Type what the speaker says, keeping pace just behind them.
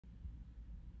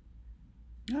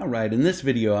All right, in this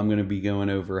video, I'm going to be going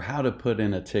over how to put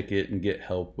in a ticket and get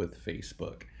help with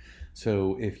Facebook.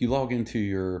 So if you log into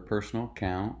your personal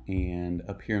account and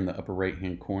up here in the upper right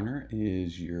hand corner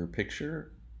is your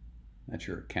picture, that's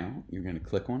your account. You're going to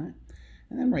click on it.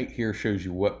 And then right here shows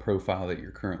you what profile that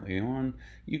you're currently on.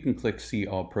 You can click see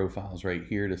all profiles right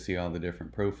here to see all the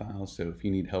different profiles. So if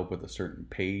you need help with a certain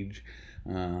page,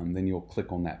 then you'll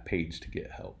click on that page to get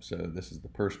help. So this is the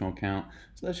personal account.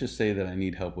 So let's just say that I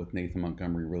need help with Nathan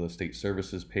Montgomery Real Estate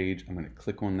Services page. I'm going to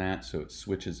click on that so it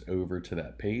switches over to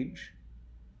that page.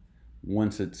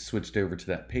 Once it's switched over to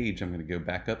that page, I'm going to go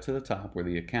back up to the top where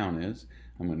the account is.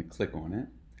 I'm going to click on it.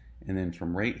 And then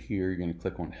from right here, you're going to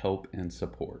click on help and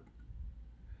support.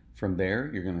 From there,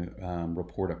 you're going to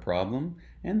report a problem,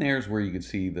 and there's where you can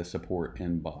see the support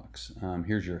inbox.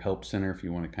 Here's your help center if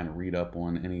you want to kind of read up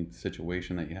on any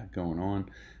situation that you have going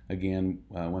on. Again,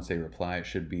 once they reply, it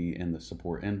should be in the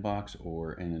support inbox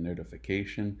or in a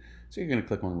notification. So you're going to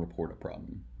click on report a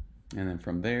problem. And then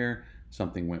from there,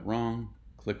 something went wrong,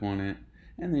 click on it,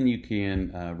 and then you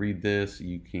can read this.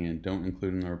 You can don't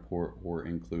include in the report or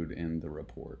include in the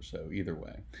report. So either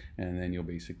way. And then you'll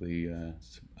basically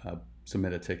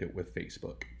submit a ticket with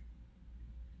Facebook.